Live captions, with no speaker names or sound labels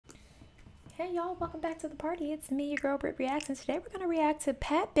Hey y'all, welcome back to the party. It's me, your girl BrittReacts, and today we're going to react to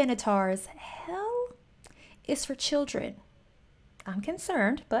Pat Benatar's Hell is for Children. I'm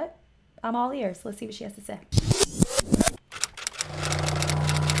concerned, but I'm all ears. Let's see what she has to say. Once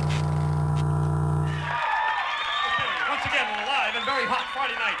again, on a live and very hot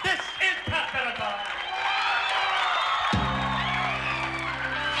Friday night, this is Pat Benatar.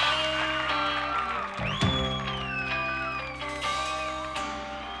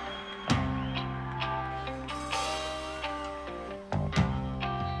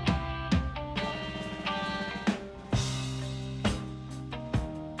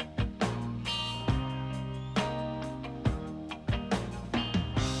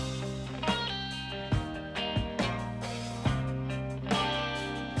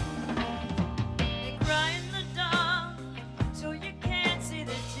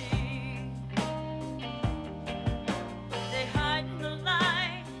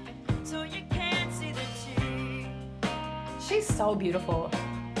 She's so beautiful.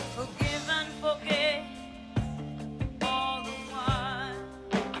 Forgive and forget all the while.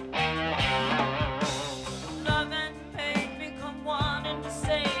 Love and hate become one and the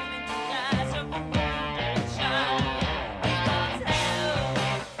same in the eyes of a wounded child.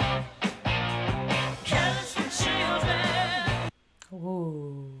 Hell is for children.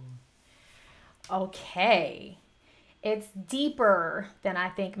 Ooh. Okay. It's deeper than I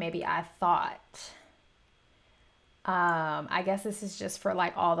think maybe I thought. I guess this is just for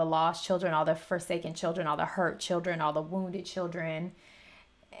like all the lost children, all the forsaken children, all the hurt children, all the wounded children.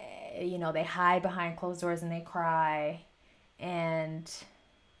 You know, they hide behind closed doors and they cry. And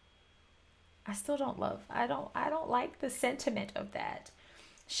I still don't love, I don't like the sentiment of that.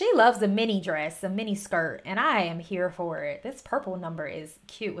 She loves a mini dress, a mini skirt, and I am here for it. This purple number is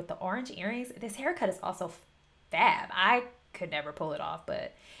cute with the orange earrings. This haircut is also fab. I could never pull it off,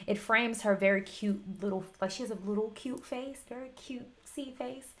 but it frames her very cute little, like she has a little cute face, very cutesy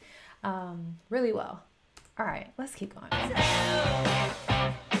face, really well. All right, let's keep going.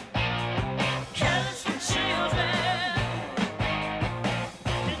 Hell is for children.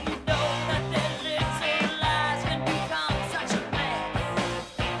 And you know that their little lies can become such a mess.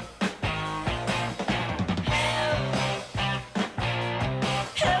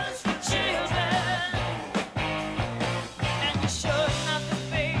 Hell is for children. And you should not be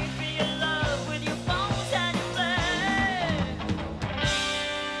baby in love with your bones and your flesh.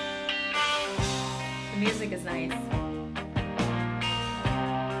 The music is nice.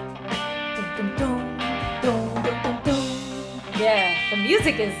 Dum, dum, dum, dum, dum, dum. Yeah, the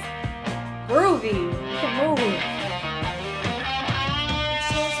music is groovy. You can move.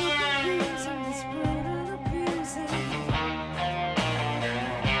 It's all so confusing, this brutal abusing.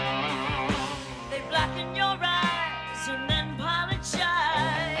 They blacken your eyes and then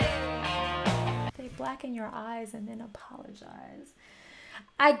apologize. They blacken your eyes and then apologize.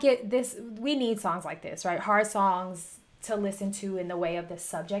 I get this. We need songs like this, right? Hard songs to listen to in the way of the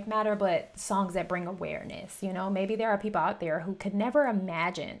subject matter, but songs that bring awareness. You know, maybe there are people out there who could never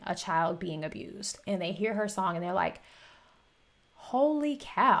imagine a child being abused, and they hear her song and they're like, holy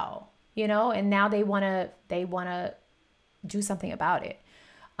cow, you know, and now they want to do something about it.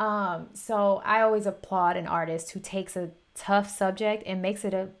 So I always applaud an artist who takes a tough subject and makes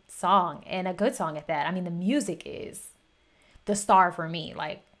it a song, and a good song at that. I mean, the music is the star for me.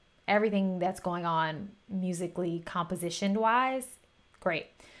 Like, everything that's going on musically, composition wise, great.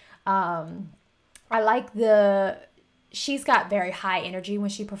 I like she's got very high energy when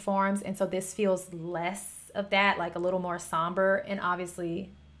she performs, and so this feels less of that, like a little more somber, and obviously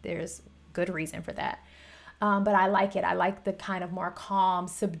there's good reason for that. But I like it. I like the kind of more calm,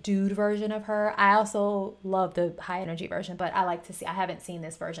 subdued version of her. I also love the high energy version, but I haven't seen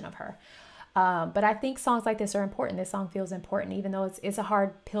this version of her. But I think songs like this are important. This song feels important, even though it's a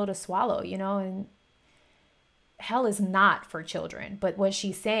hard pill to swallow, you know, and hell is not for children. But what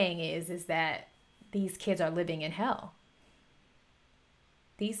she's saying is that these kids are living in hell.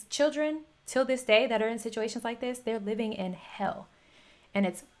 These children, till this day, that are in situations like this, they're living in hell. And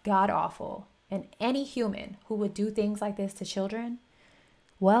it's god awful. And any human who would do things like this to children,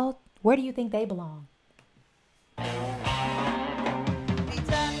 well, where do you think they belong?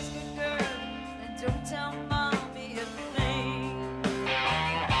 Don't tell mommy a thing.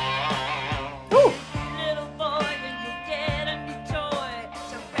 Ooh. Little boy, when you get a new toy,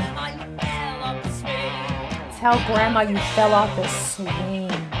 tell grandma you fell off the swing. Tell grandma you fell off the swing.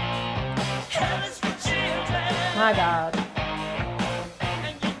 Hell is for children. My God.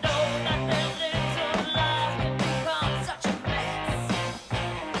 And you know that their little lives can become such a mess.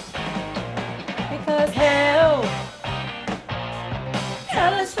 Because hell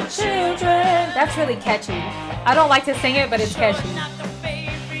Hell is for children. That's really catchy. I don't like to sing it, but it's catchy.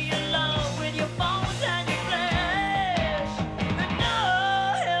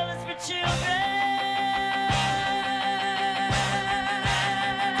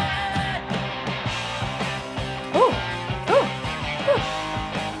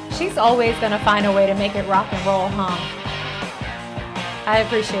 She's always gonna find a way to make it rock and roll, huh? I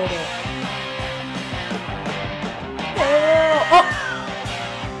appreciate it. Oh.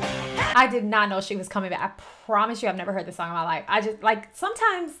 I did not know she was coming back. I promise you I've never heard this song in my life. I just, like,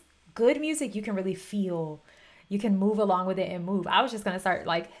 sometimes good music you can really feel. You can move along with it and move. I was just gonna start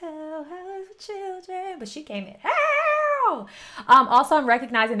like, hell, hell for children. But she came in, hell! Also, I'm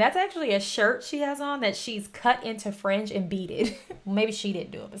recognizing that's actually a shirt she has on that she's cut into fringe and beaded. Maybe she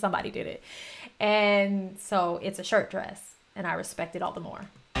didn't do it, but somebody did it. And so it's a shirt dress, and I respect it all the more.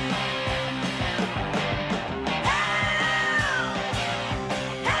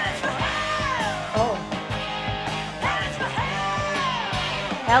 Oh.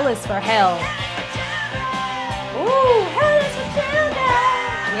 Hell is for hell. Ooh, hell is for children.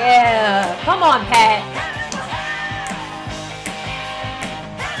 Yeah, come on, Pat.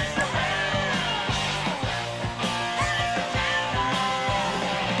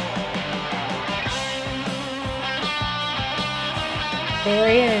 There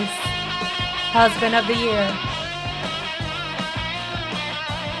he is, husband of the year.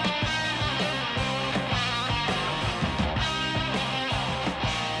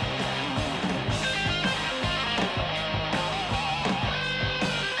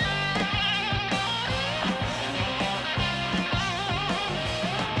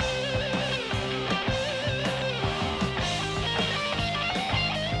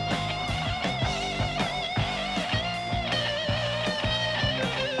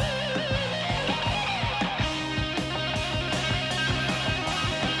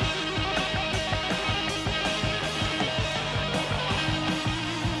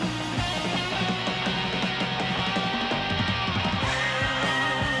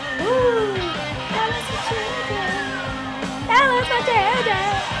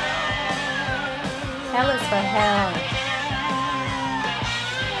 Hell is for hell.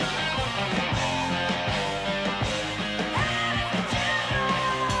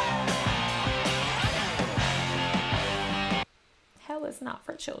 Hell is not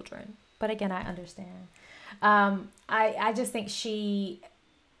for children. But again, I understand. I just think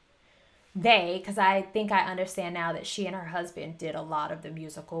because I think I understand now that she and her husband did a lot of the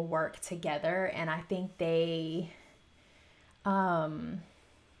musical work together. And I think they,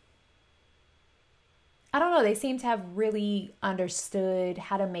 I don't know, they seem to have really understood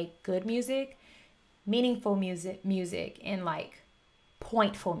how to make good music, meaningful music, and like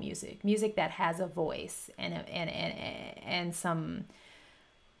pointful music that has a voice and some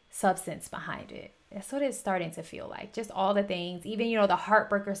substance behind it. That's what it's starting to feel like. Just all the things, even, you know, the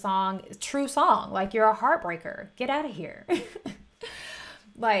Heartbreaker song, true song. Like, you're a heartbreaker. Get out of here.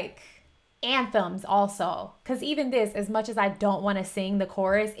 Like, anthems also. Because even this, as much as I don't want to sing the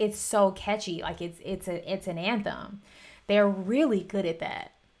chorus, it's so catchy. Like, it's an anthem. They're really good at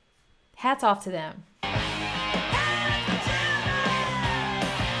that. Hats off to them.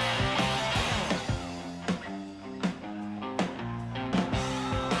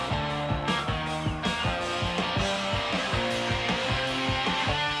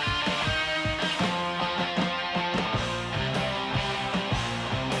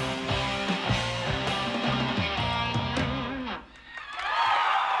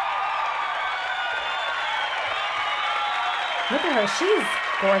 Look at her. She's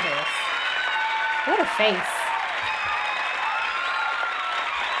gorgeous. What a face.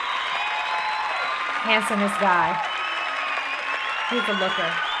 Handsomest guy. He's a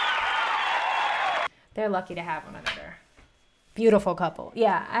looker. They're lucky to have one another. Beautiful couple.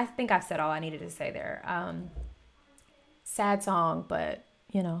 Yeah, I think I've said all I needed to say there. Sad song, but,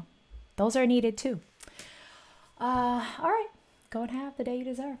 you know, those are needed too. All right. Go and have the day you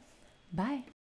deserve. Bye.